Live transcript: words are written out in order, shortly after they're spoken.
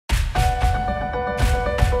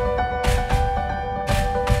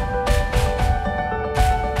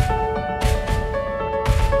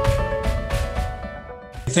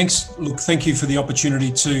Thanks. Look, thank you for the opportunity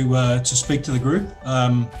to speak to the group.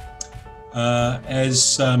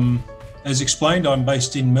 As explained, I'm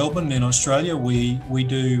based in Melbourne in Australia. We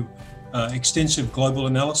do extensive global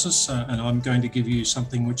analysis, and I'm going to give you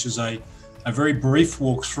something which is a very brief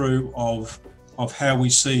walkthrough of how we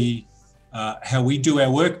see how we do our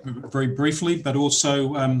work very briefly, but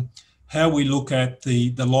also how we look at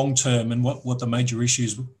the long term and what the major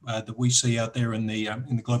issues that we see out there in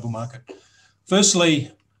the global market. Firstly,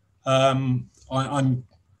 I'm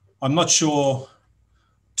not sure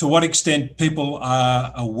to what extent people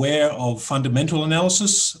are aware of fundamental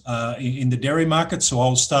analysis in the dairy market. So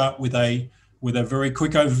I'll start with a very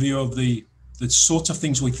quick overview of the sorts of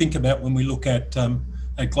things we think about when we look at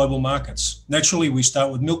global markets. Naturally, we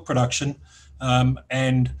start with milk production,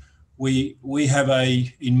 and we have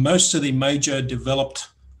in most of the major developed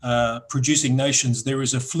producing nations, there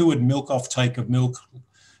is a fluid milk offtake of milk,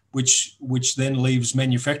 which then leaves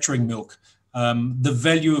manufacturing milk. The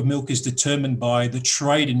value of milk is determined by the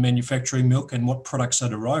trade in manufacturing milk and what products are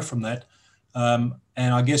derived from that. And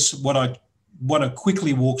I guess what I want to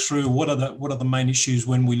quickly walk through, what are the main issues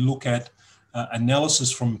when we look at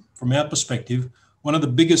analysis from our perspective. One of the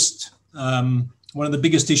biggest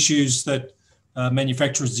issues that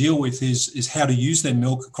manufacturers deal with is how to use their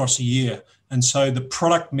milk across a year. And so the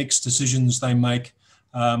product mix decisions they make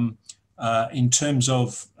in terms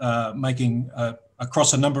of making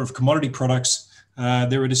across a number of commodity products,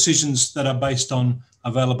 there are decisions that are based on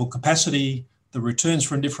available capacity, the returns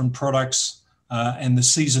from different products, and the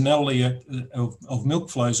seasonality of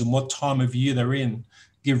milk flows and what time of year they're in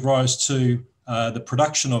give rise to the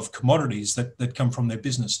production of commodities that come from their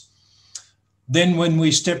business. Then when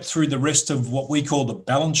we step through the rest of what we call the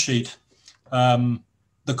balance sheet,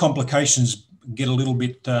 the complications get a little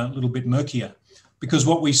bit murkier, because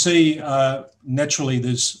what we see, naturally,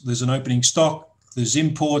 there's an opening stock, there's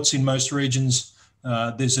imports in most regions,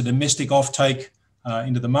 there's a domestic offtake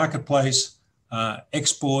into the marketplace,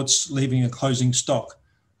 exports leaving a closing stock.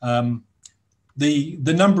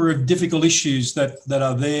 The number of difficult issues that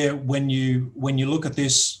are there when you look at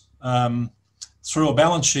this through a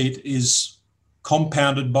balance sheet is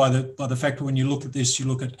compounded by the fact that when you look at this, you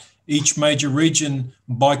look at each major region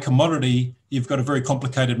by commodity, you've got a very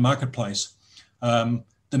complicated marketplace.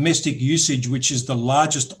 Domestic usage, which is the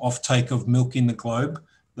largest offtake of milk in the globe,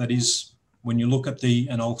 that is, when you look at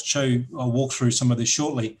and I'll walk through some of this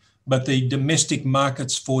shortly, but the domestic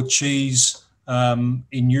markets for cheese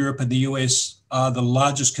in Europe and the US are the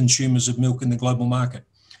largest consumers of milk in the global market.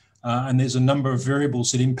 And there's a number of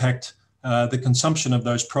variables that impact the consumption of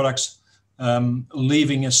those products.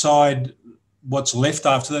 Leaving aside what's left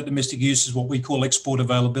after that domestic use is what we call export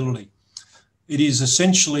availability. It is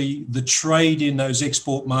essentially the trade in those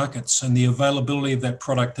export markets and the availability of that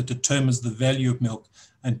product that determines the value of milk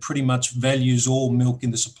and pretty much values all milk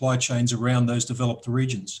in the supply chains around those developed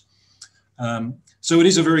regions. So it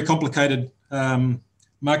is a very complicated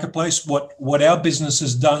marketplace. What our business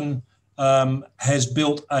has done has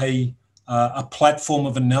built a platform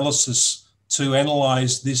of analysis to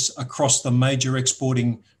analyze this across the major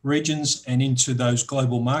exporting regions and into those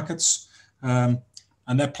global markets.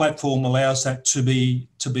 And that platform allows that to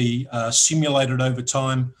be simulated over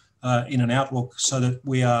time in an outlook, so that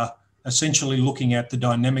we are essentially looking at the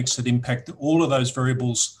dynamics that impact all of those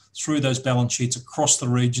variables through those balance sheets across the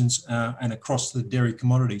regions and across the dairy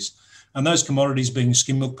commodities. And those commodities being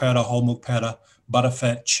skim milk powder, whole milk powder,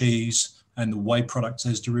 butterfat, cheese, and the whey products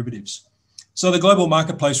as derivatives. So the global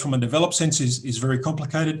marketplace from a developed sense is very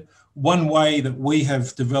complicated. One way that we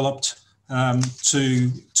have developed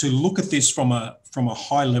to look at this from a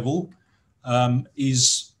high level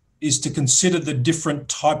is to consider the different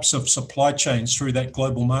types of supply chains through that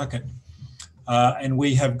global market. And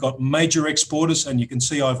we have got major exporters, and you can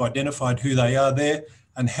see I've identified who they are there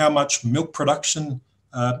and how much milk production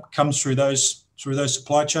comes through those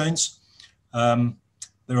supply chains.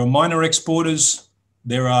 There are minor exporters.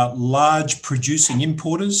 There are large producing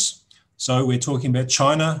importers. So we're talking about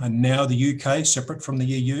China and now the UK, separate from the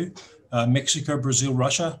EU, Mexico, Brazil,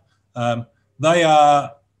 Russia. They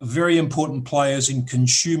are very important players in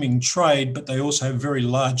consuming trade, but they also have very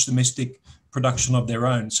large domestic production of their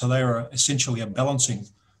own. So they are essentially a balancing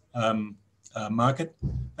market.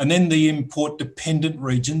 And then the import dependent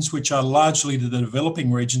regions, which are largely the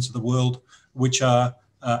developing regions of the world, which are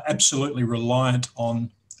absolutely reliant on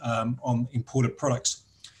imported products.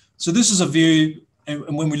 So this is a view,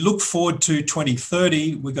 and when we look forward to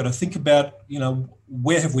 2030, we've got to think about,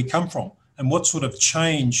 where have we come from and what sort of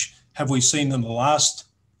change have we seen in the last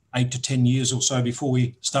 8 to 10 years or so before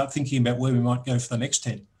we start thinking about where we might go for the next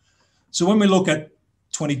 10. So when we look at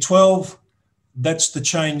 2012, that's the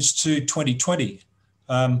change to 2020.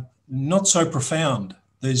 Not so profound.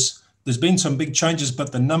 There's been some big changes,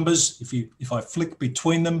 but the numbers, if I flick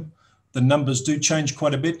between them, the numbers do change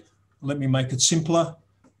quite a bit. Let me make it simpler.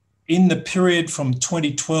 In the period from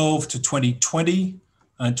 2012 to 2020,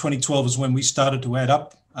 and 2012 is when we started to add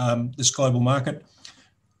up this global market,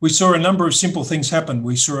 we saw a number of simple things happen.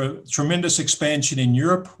 We saw a tremendous expansion in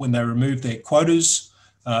Europe when they removed their quotas.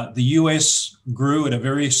 The US grew at a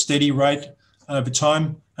very steady rate over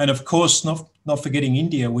time. And of course, not forgetting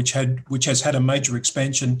India, which has had a major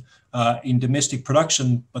expansion in domestic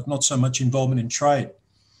production, but not so much involvement in trade.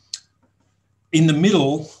 In the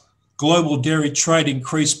middle, global dairy trade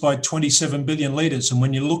increased by 27 billion litres. And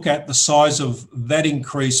when you look at the size of that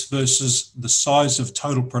increase versus the size of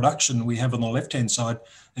total production we have on the left-hand side,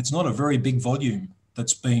 it's not a very big volume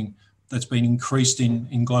that's been increased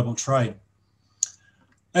in global trade.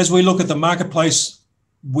 As we look at the marketplace,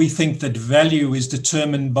 we think that value is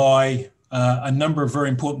determined by a number of very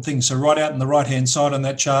important things. So right out on the right-hand side on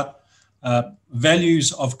that chart,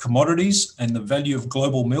 values of commodities and the value of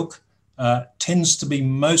global milk tends to be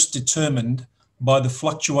most determined by the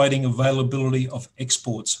fluctuating availability of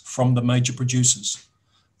exports from the major producers.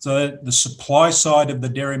 So the supply side of the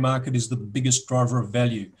dairy market is the biggest driver of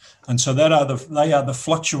value. And so they are the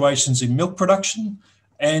fluctuations in milk production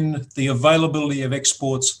and the availability of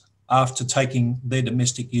exports after taking their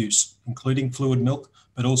domestic use, including fluid milk,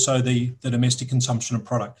 but also the domestic consumption of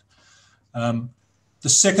product. The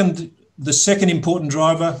second important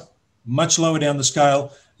driver, much lower down the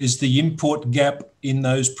scale, is the import gap in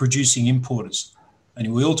those producing importers.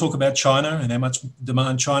 And we all talk about China and how much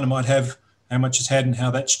demand China might have, how much it's had and how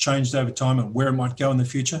that's changed over time and where it might go in the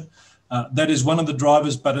future. That is one of the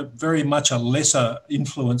drivers, but very much a lesser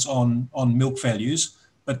influence on milk values.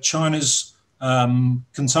 But China's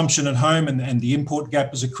consumption at home and the import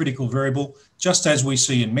gap is a critical variable, just as we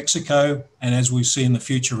see in Mexico and as we see in the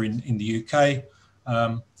future in the UK.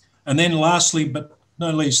 And then lastly, but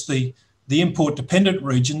not least, the import-dependent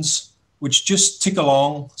regions, which just tick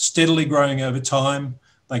along, steadily growing over time.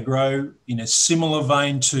 They grow in a similar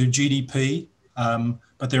vein to GDP,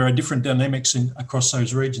 but there are different dynamics across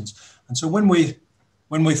those regions. And so when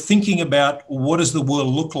we're thinking about what does the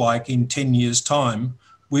world look like in 10 years' time,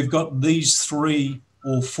 we've got these 3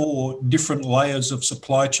 or 4 different layers of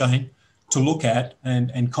supply chain to look at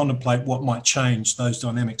and contemplate what might change those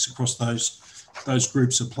dynamics across those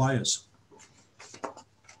groups of players.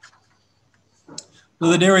 Well,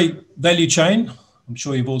 the dairy value chain, I'm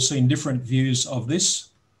sure you've all seen different views of this.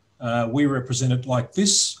 We represent it like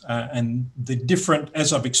this, and the different,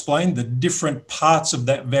 as I've explained, the different parts of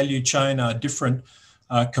that value chain are different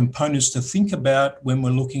components to think about when we're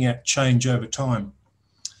looking at change over time.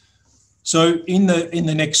 So in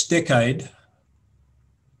the next decade,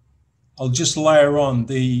 I'll just layer on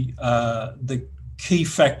the key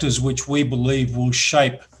factors which we believe will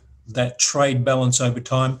shape that trade balance over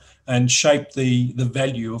time and shape the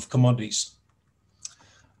value of commodities.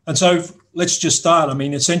 And so let's just start. I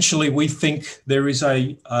mean, essentially, we think there is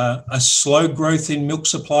a slow growth in milk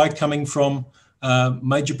supply coming from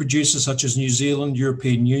major producers such as New Zealand,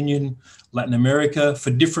 European Union, Latin America,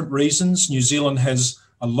 for different reasons. New Zealand has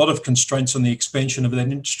a lot of constraints on the expansion of that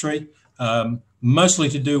industry, mostly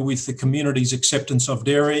to do with the community's acceptance of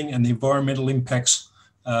dairying and the environmental impacts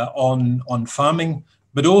on farming,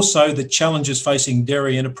 but also the challenges facing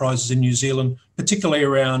dairy enterprises in New Zealand, particularly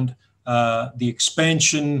around the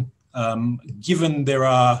expansion, given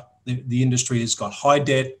the industry has got high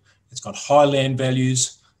debt, it's got high land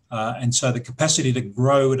values, and so the capacity to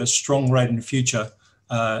grow at a strong rate in the future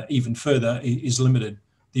even further is limited.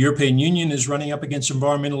 The European Union is running up against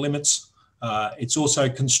environmental limits. It's also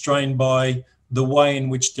constrained by the way in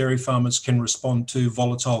which dairy farmers can respond to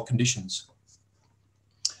volatile conditions.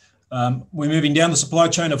 We're moving down the supply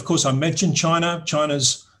chain. Of course, I mentioned China. China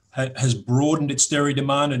has broadened its dairy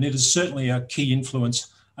demand, and it is certainly a key influence.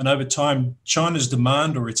 And over time, China's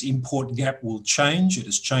demand or its import gap will change. It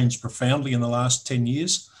has changed profoundly in the last 10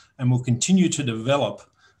 years and will continue to develop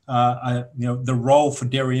the role for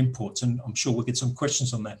dairy imports. And I'm sure we'll get some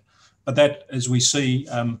questions on that. But that, as we see,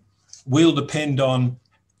 will depend on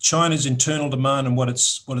China's internal demand and what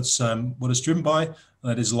it's driven by.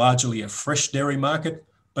 That is largely a fresh dairy market,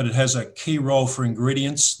 but it has a key role for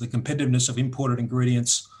ingredients. The competitiveness of imported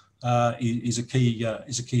ingredients is a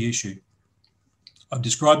key issue. I've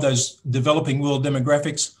described those developing world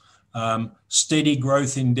demographics, steady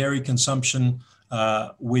growth in dairy consumption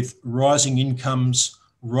with rising incomes,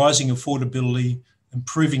 rising affordability,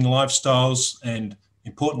 improving lifestyles, and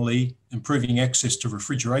importantly, improving access to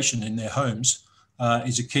refrigeration in their homes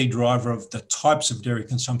is a key driver of the types of dairy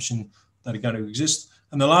consumption that are going to exist.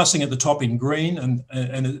 And the last thing at the top in green,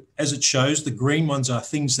 and as it shows, the green ones are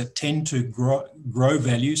things that tend to grow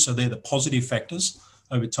value, so they're the positive factors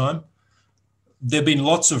over time. There have been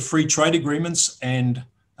lots of free trade agreements and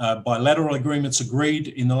bilateral agreements agreed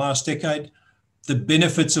in the last decade. The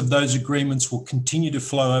benefits of those agreements will continue to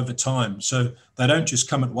flow over time. So they don't just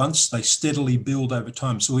come at once, they steadily build over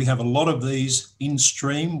time. So we have a lot of these in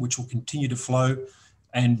stream, which will continue to flow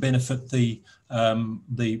and benefit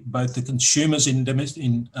both the consumers in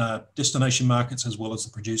destination markets as well as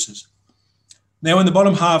the producers. Now, in the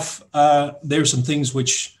bottom half, there are some things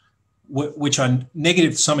which are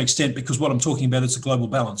negative to some extent, because what I'm talking about is the global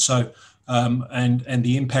balance. So and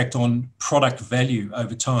the impact on product value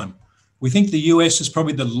over time. We think the US is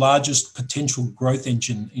probably the largest potential growth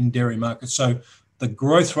engine in dairy markets. So the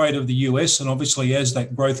growth rate of the US, and obviously as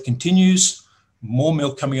that growth continues, more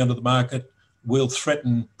milk coming onto the market will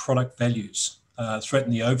threaten product values,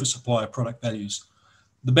 threaten the oversupply of product values.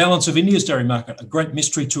 The balance of India's dairy market, a great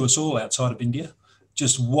mystery to us all outside of India.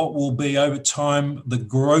 Just what will be over time the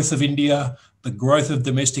growth of India, the growth of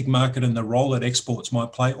domestic market, and the role that exports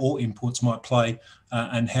might play or imports might play,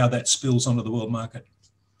 and how that spills onto the world market.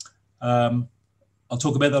 I'll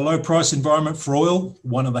talk about the low price environment for oil.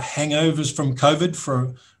 One of the hangovers from COVID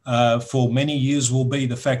for many years will be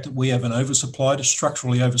the fact that we have an oversupplied, a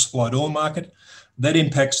structurally oversupplied oil market. That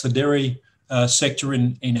impacts the dairy sector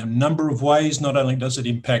in a number of ways. Not only does it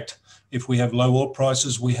impact, if we have low oil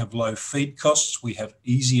prices, we have low feed costs, we have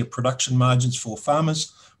easier production margins for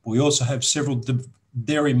farmers. We also have several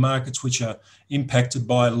dairy markets which are impacted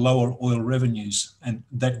by lower oil revenues, and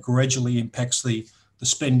that gradually impacts the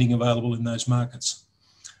spending available in those markets.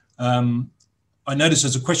 I notice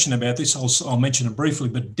there's a question about this. I'll mention it briefly,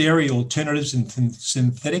 but dairy alternatives and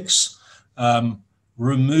synthetics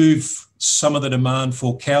remove some of the demand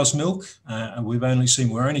for cow's milk. And we're only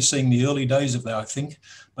seeing the early days of that, I think.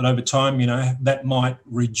 But over time, that might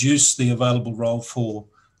reduce the available role for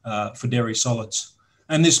dairy solids.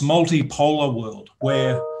 And this multipolar world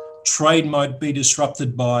where trade might be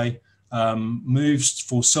disrupted by moves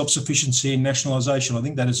for self-sufficiency and nationalisation. I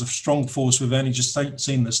think that is a strong force we've only just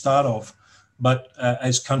seen the start of. But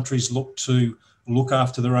as countries look to look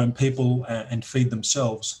after their own people and feed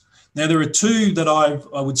themselves. Now, there are two that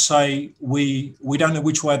I would say we don't know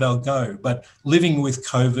which way they'll go, but living with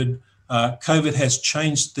COVID, COVID has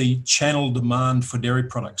changed the channel demand for dairy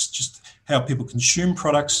products, just how people consume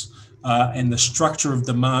products and the structure of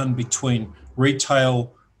demand between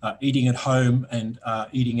retail, eating at home and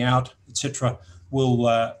eating out, etc.,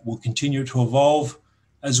 will continue to evolve,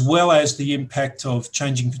 as well as the impact of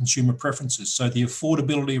changing consumer preferences. So the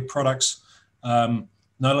affordability of products,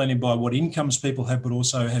 not only by what incomes people have, but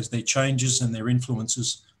also as their changes and their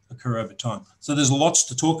influences occur over time. So there's lots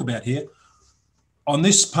to talk about here. On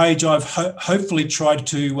this page, I've hopefully tried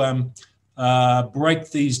to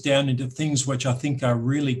break these down into things which I think are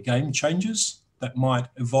really game changers that might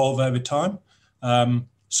evolve over time.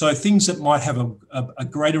 So things that might have a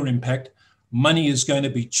greater impact. Money is going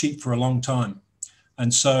to be cheap for a long time.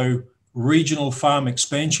 And so regional farm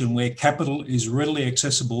expansion where capital is readily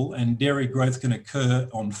accessible and dairy growth can occur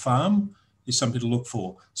on farm is something to look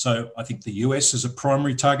for. So I think the US is a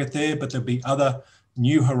primary target there, but there'll be other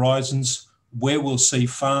new horizons where we'll see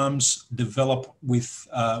farms develop with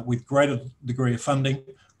greater degree of funding.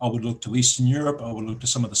 I would look to Eastern Europe. I would look to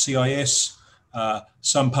some of the CIS,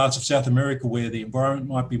 some parts of South America where the environment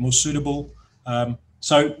might be more suitable.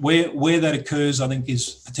 So where that occurs, I think,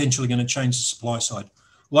 is potentially going to change the supply side.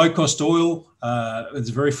 Low-cost oil is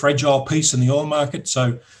a very fragile piece in the oil market,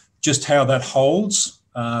 so just how that holds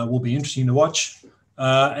will be interesting to watch.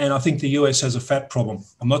 And I think the US has a fat problem.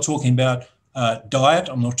 I'm not talking about diet.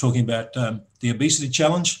 I'm not talking about the obesity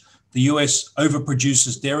challenge. The US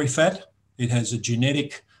overproduces dairy fat. It has a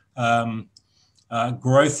genetic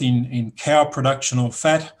growth in cow production of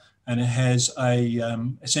fat, and it has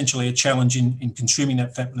essentially a challenge in consuming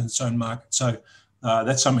that fat in its own market. So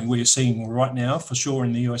that's something we are seeing right now for sure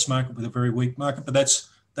in the US market with a very weak market, but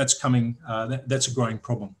that's coming. That's a growing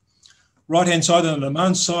problem. Right-hand side, on the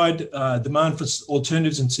demand side, demand for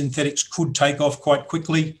alternatives and synthetics could take off quite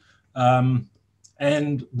quickly,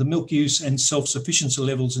 and the milk use and self-sufficiency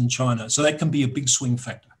levels in China. So that can be a big swing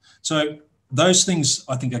factor. So those things,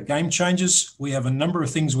 I think, are game changers. We have a number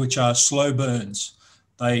of things which are slow burns.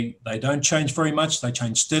 They don't change very much. They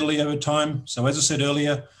change steadily over time. So as I said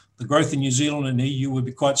earlier, the growth in New Zealand and EU will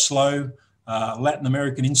be quite slow. Latin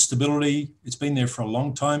American instability, it's been there for a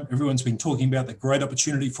long time. Everyone's been talking about the great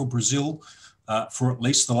opportunity for Brazil for at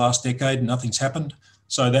least the last decade, and nothing's happened.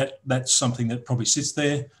 So that's something that probably sits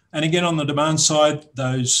there. And again, on the demand side,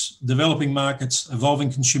 those developing markets,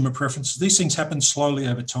 evolving consumer preferences, these things happen slowly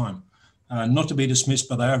over time, not to be dismissed,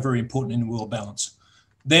 but they are very important in the world balance.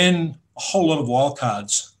 Then a whole lot of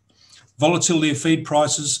wildcards, volatility of feed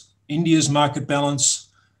prices, India's market balance,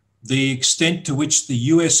 the extent to which the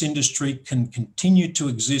US industry can continue to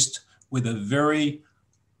exist with a very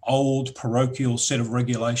old parochial set of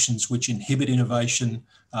regulations which inhibit innovation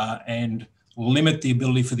and limit the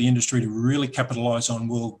ability for the industry to really capitalize on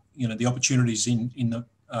the opportunities in the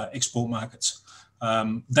export markets.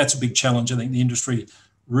 That's a big challenge. I think the industry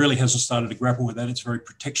really hasn't started to grapple with that. It's very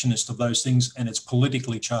protectionist of those things, and it's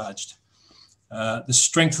politically charged. The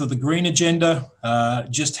strength of the green agenda,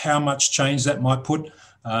 just how much change that might put.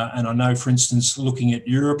 And I know, for instance, looking at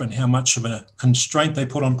Europe and how much of a constraint they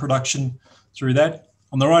put on production through that.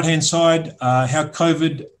 On the right-hand side, how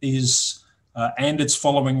COVID is and its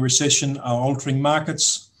following recession are altering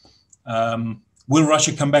markets. Will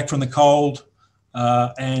Russia come back from the cold?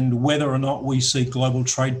 And whether or not we see global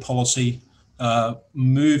trade policy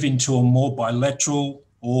move into a more bilateral,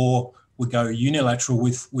 or we go unilateral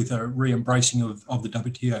with a re-embracing of the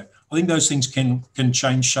WTO. I think those things can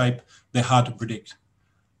change shape. They're hard to predict.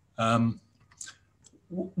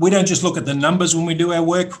 We don't just look at the numbers when we do our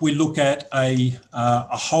work. We look at a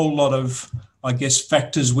whole lot of, I guess,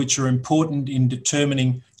 factors which are important in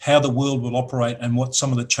determining how the world will operate and what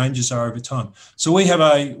some of the changes are over time. So we have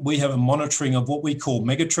a monitoring of what we call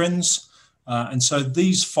megatrends. And so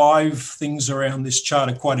these 5 things around this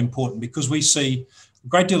chart are quite important because we see a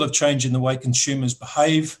great deal of change in the way consumers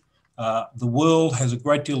behave. The world has a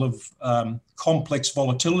great deal of complex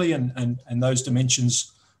volatility, and those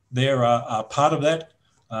dimensions there are part of that.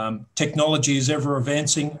 Technology is ever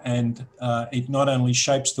advancing, and it not only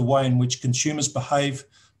shapes the way in which consumers behave,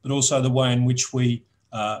 but also the way in which we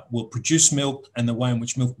will produce milk and the way in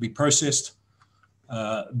which milk will be processed.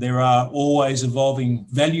 There are always evolving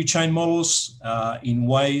value chain models in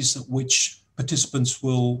ways that which participants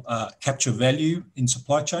will capture value in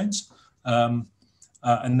supply chains, and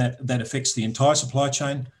that affects the entire supply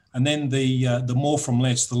chain. And then the more from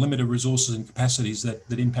less, the limited resources and capacities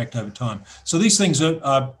that impact over time. So these things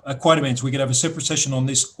are quite immense. We could have a separate session on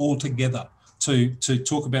this altogether to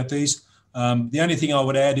talk about these. The only thing I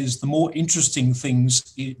would add is the more interesting things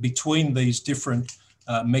between these different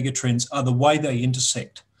megatrends are the way they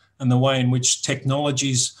intersect and the way in which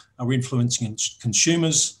technologies are influencing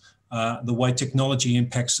consumers, the way technology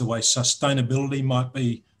impacts the way sustainability might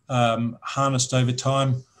be harnessed over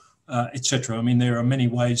time, etc. I mean, there are many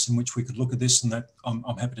ways in which we could look at this, and that I'm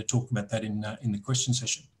happy to talk about that in the question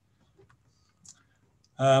session.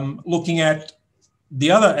 Looking at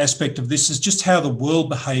the other aspect of this is just how the world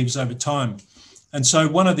behaves over time. And so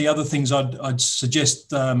one of the other things I'd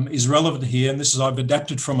suggest is relevant here, and this is I've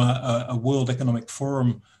adapted from a World Economic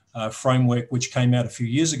Forum framework which came out a few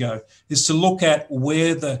years ago, is to look at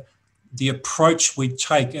where the approach we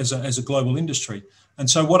take as a global industry. And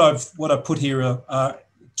so what I've put here are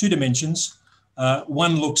 2 dimensions.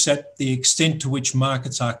 One looks at the extent to which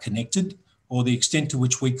markets are connected, or the extent to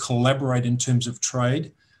which we collaborate in terms of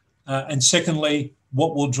trade. And secondly,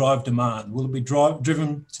 what will drive demand? Will it be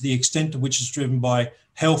driven to the extent to which it's driven by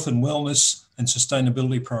health and wellness and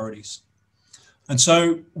sustainability priorities? And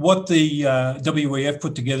so what the WEF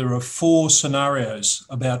put together are 4 scenarios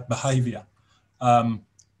about behaviour.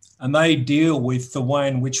 And they deal with the way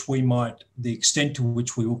in which the extent to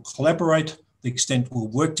which we will collaborate, the extent we'll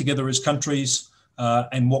work together as countries,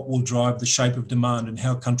 and what will drive the shape of demand and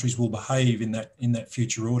how countries will behave in that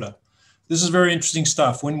future order. This is very interesting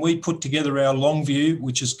stuff. When we put together our long view,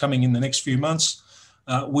 which is coming in the next few months,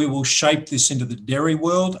 we will shape this into the dairy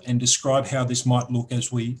world and describe how this might look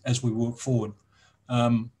as we work forward.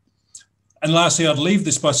 And lastly, I'd leave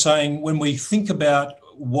this by saying, when we think about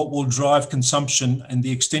what will drive consumption and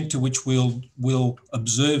the extent to which we'll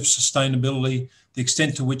observe sustainability, the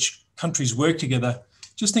extent to which countries work together,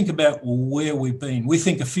 just think about where we've been. We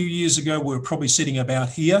think a few years ago, we were probably sitting about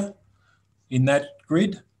here in that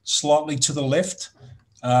grid, slightly to the left,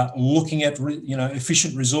 looking at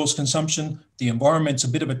efficient resource consumption. The environment's a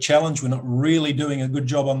bit of a challenge. We're not really doing a good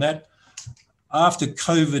job on that. After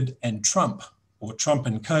COVID and Trump, or Trump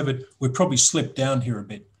and COVID, we've probably slipped down here a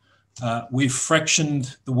bit. We've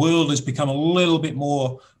fractioned. The world has become a little bit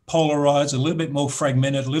more polarized, a little bit more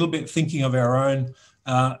fragmented, a little bit thinking of our own.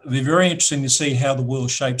 It'll be very interesting to see how the world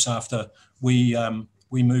shapes after we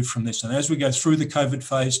move from this. And as we go through the COVID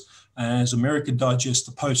phase, as America digests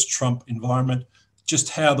the post-Trump environment, just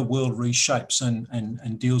how the world reshapes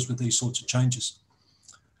and deals with these sorts of changes.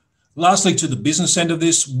 Lastly, to the business end of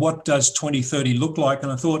this, what does 2030 look like?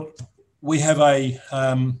 And I thought we have a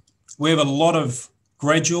lot of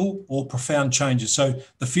gradual or profound changes. So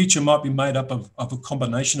the future might be made up of a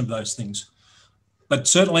combination of those things. But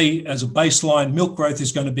certainly as a baseline, milk growth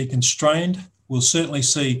is going to be constrained. We'll certainly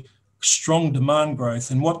see strong demand growth.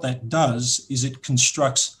 And what that does is it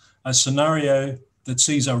constructs a scenario that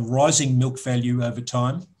sees a rising milk value over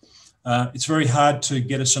time. It's very hard to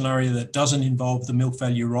get a scenario that doesn't involve the milk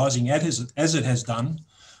value rising as it has done,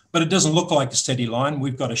 but it doesn't look like a steady line.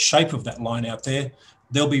 We've got a shape of that line out there.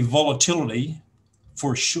 There'll be volatility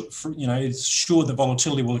it's sure the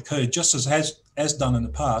volatility will occur just as done in the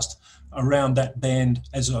past around that band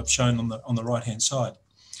as I've shown on the right hand side.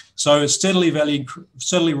 So it's steadily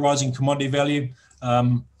rising commodity value,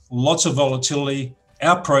 lots of volatility.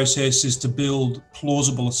 Our process is to build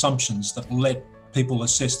plausible assumptions that let people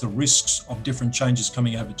assess the risks of different changes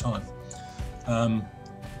coming over time.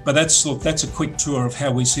 But that's a quick tour of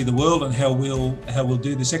how we see the world and how we'll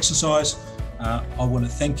do this exercise. I want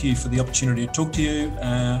to thank you for the opportunity to talk to you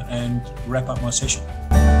and wrap up my session.